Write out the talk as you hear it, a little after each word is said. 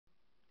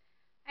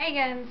Hi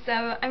again, so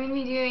I'm going to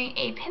be doing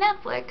a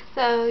pinup look,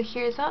 so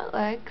here's how it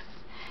looks.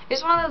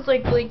 It's one of those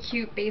like really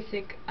cute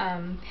basic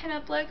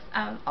pinup looks.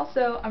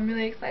 Also, I'm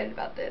really excited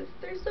about this.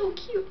 They're so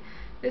cute.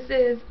 This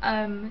is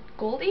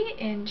Goldie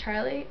in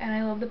Charlie, and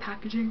I love the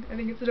packaging. I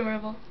think it's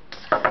adorable.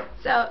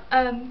 So,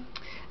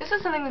 this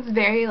is something that's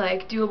very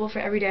like doable for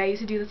every day. I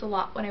used to do this a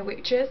lot when I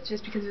waitress,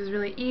 just because it was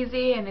really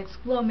easy and it's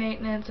low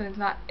maintenance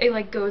and it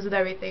like goes with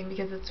everything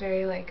because it's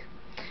very like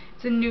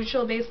it's a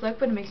neutral based look,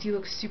 but it makes you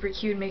look super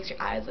cute and makes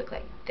your eyes look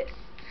like this.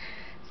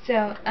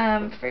 So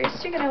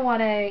first you're gonna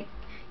want to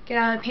get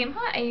out a paint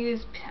pot.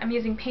 I'm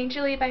using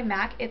Painterly by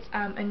MAC. It's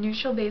a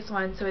neutral based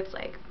one, so it's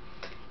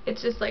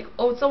just like,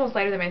 oh, it's almost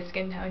lighter than my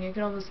skin tone. You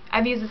can almost,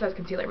 I've used this as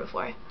concealer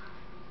before,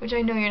 which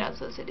I know you're not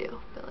supposed to do,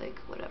 but like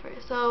whatever.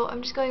 So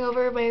I'm just going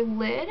over my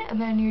lid, and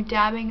then you're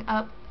dabbing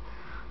up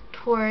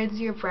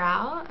towards your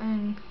brow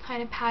and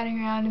kind of patting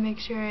around to make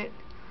sure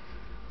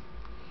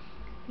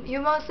you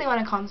mostly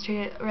want to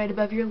concentrate it right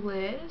above your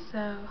lid.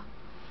 So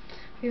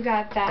we've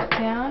got that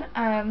down.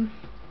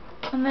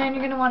 And then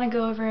you're going to want to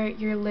go over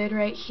your lid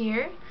right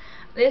here.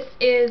 This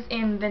is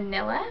in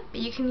vanilla, but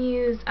you can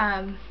use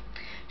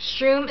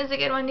Shroom is a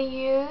good one to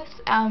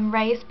use.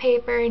 Rice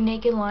Paper,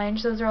 Naked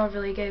Lunch, those are all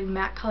really good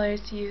MAC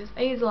colors to use.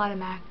 I use a lot of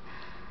MAC.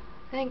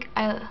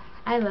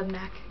 I love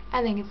MAC.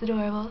 I think it's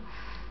adorable.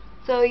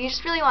 So you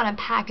just really want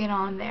to pack it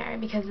on there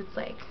because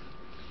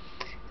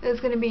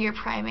it's going to be your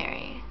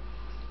primary.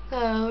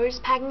 So we're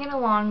just packing it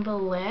along the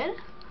lid,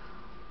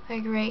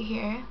 like right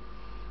here.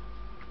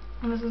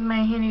 And this is my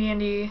handy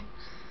dandy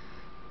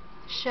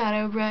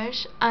shadow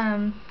brush.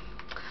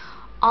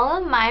 All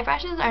of my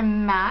brushes are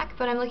MAC,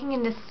 but I'm looking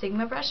into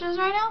Sigma brushes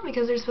right now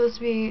because they're supposed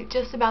to be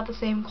just about the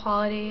same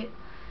quality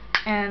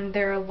and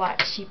they're a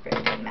lot cheaper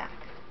than MAC.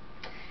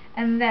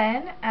 And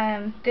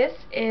then this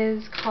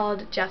is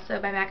called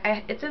Gesso by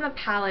MAC. It's in the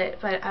palette,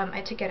 but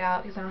I took it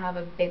out because I don't have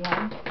a big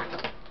one.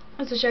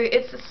 Just to show you,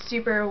 it's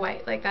super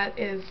white. Like, that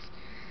is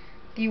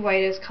the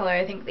whitest color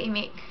I think they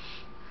make.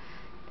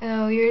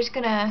 So you're just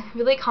gonna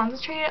really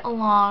concentrate it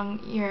along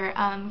your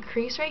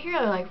crease right here,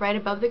 or like right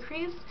above the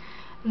crease,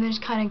 and then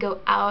just kind of go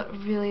out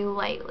really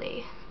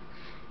lightly.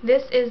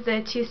 This is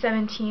the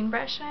 217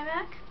 brush by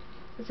MAC.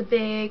 It's a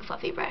big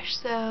fluffy brush,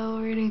 so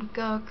we're gonna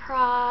go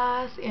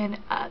across and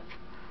up.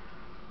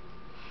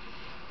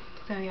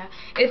 So yeah,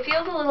 it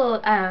feels a little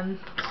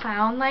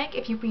clown-like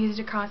if you use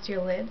it across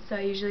your lid, so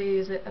I usually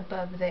use it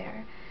above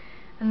there.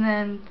 And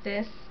then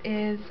this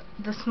is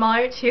the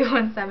smaller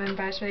 217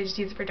 brush, but I just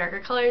use it for darker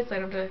colors, so I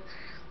don't have to look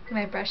at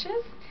my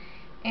brushes.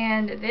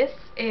 And this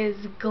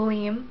is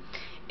Gleam.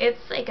 It's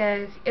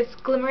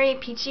glimmery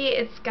peachy.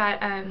 It's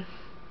got a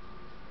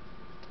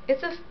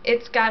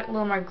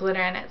little more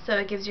glitter in it, so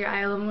it gives your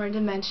eye a little more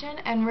dimension.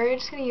 And we're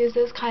just going to use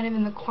this kind of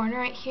in the corner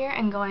right here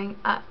and going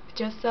up,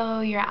 just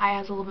so your eye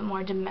has a little bit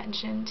more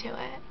dimension to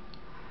it.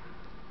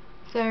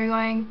 So we're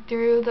going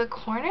through the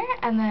corner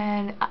and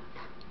then up.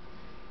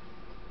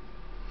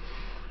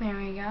 There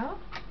we go.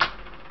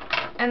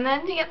 And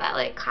then to get that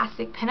like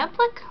classic pinup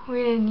look,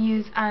 we're going to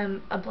use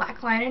a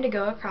black liner to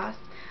go across.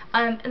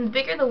 And the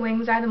bigger the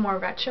wings are, the more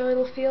retro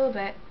it'll feel,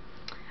 but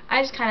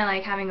I just kind of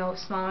like having a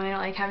small one. I don't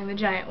like having the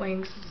giant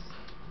wings.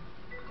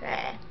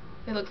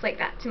 It looks like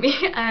that to me.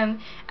 And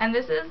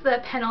this is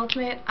the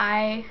Penultimate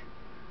Eye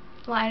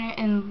Liner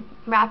in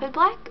Rapid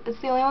Black. It's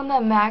the only one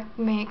that MAC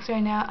makes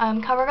right now.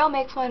 CoverGirl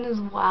makes one as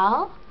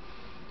well.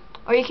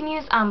 Or you can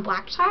use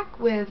Black Tack,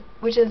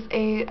 which is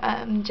a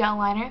gel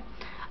liner.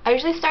 I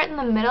usually start in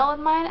the middle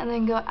with mine and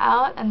then go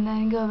out and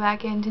then go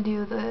back in to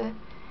do the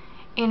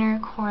inner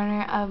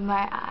corner of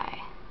my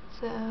eye.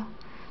 So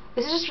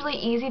this is just really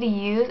easy to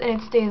use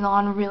and it stays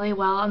on really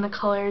well, and the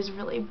color is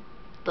really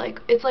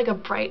it's like a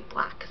bright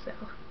black, so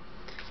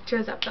it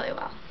shows up really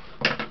well.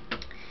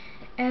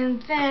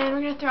 And then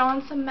we're going to throw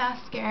on some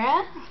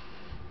mascara,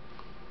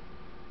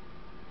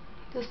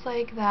 just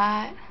like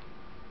that.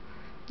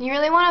 You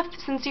really want to,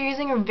 since you're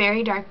using a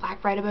very dark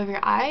black right above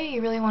your eye,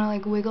 you really want to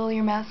like wiggle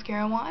your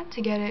mascara wand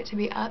to get it to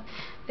be up.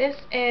 This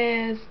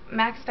is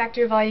Max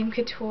Factor Volume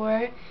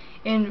Couture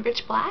in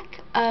Rich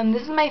Black.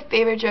 This is my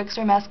favorite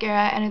drugstore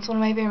mascara, and it's one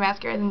of my favorite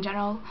mascaras in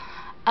general.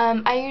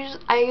 I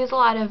use a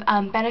lot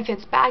of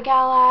Benefit's Bad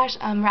Gal Lash,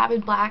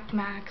 Rapid Black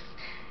Max,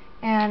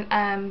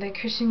 and the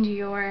Christian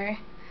Dior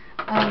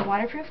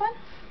waterproof one.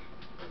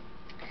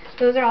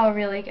 Those are all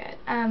really good.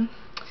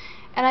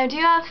 And I do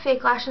have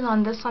fake lashes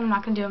on this one. I'm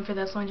not going to do them for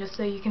this one, just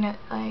so you can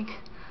like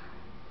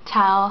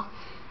tell.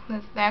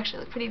 They actually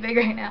look pretty big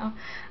right now.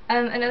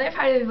 Another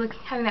part of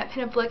having that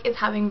pinup look is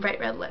having bright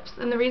red lips.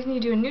 And the reason you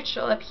do a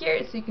neutral up here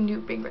is so you can do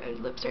big red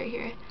lips right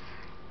here.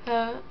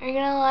 So you're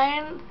going to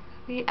line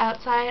the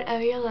outside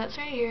of your lips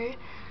right here.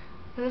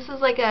 And this is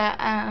like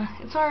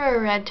it's more of a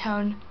red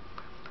tone.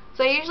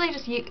 So I usually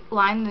just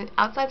line the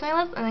outsides of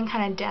my lips and then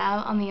kind of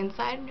dab on the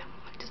inside,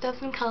 just to have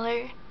some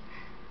color.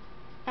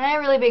 And I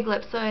have really big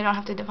lips, so I don't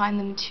have to define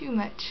them too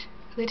much.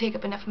 They take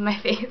up enough of my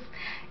face.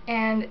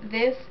 And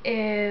this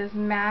is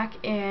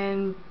MAC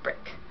in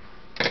Brick.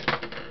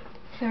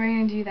 So we're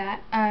going to do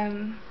that.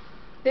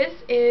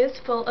 This is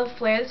Full of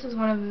Flair. This is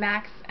one of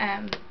MAC's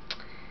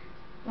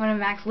one of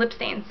MAC's lip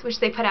stains, which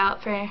they put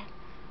out for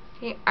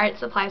the art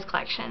supplies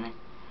collection.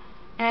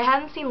 And I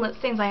hadn't seen lip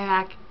stains by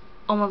MAC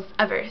almost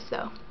ever,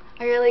 so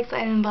I got really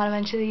excited and bought a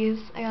bunch of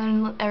these. I got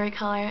in every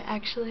color,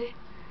 actually.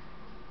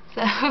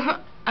 So,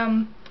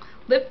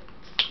 lip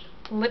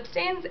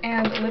stains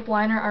and lip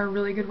liner are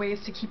really good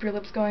ways to keep your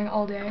lips going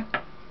all day.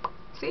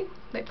 See?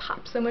 They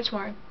pop so much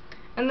more.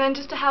 And then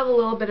just to have a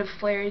little bit of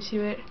flair to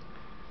it,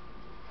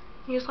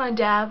 you just want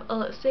to dab a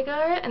lipstick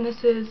over it, and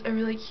this is a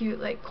really cute,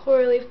 like,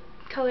 corally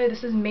color.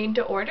 This is Made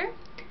to Order.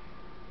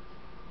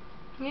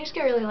 And you just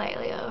go really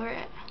lightly over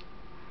it.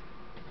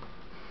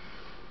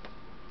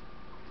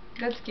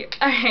 That's cute.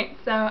 Alright,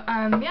 so,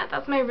 yeah,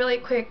 that's my really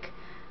quick,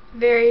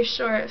 very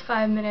short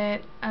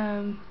 5-minute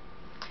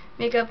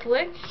makeup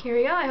look. Here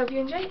we go. I hope you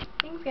enjoyed.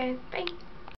 Thanks, guys. Bye.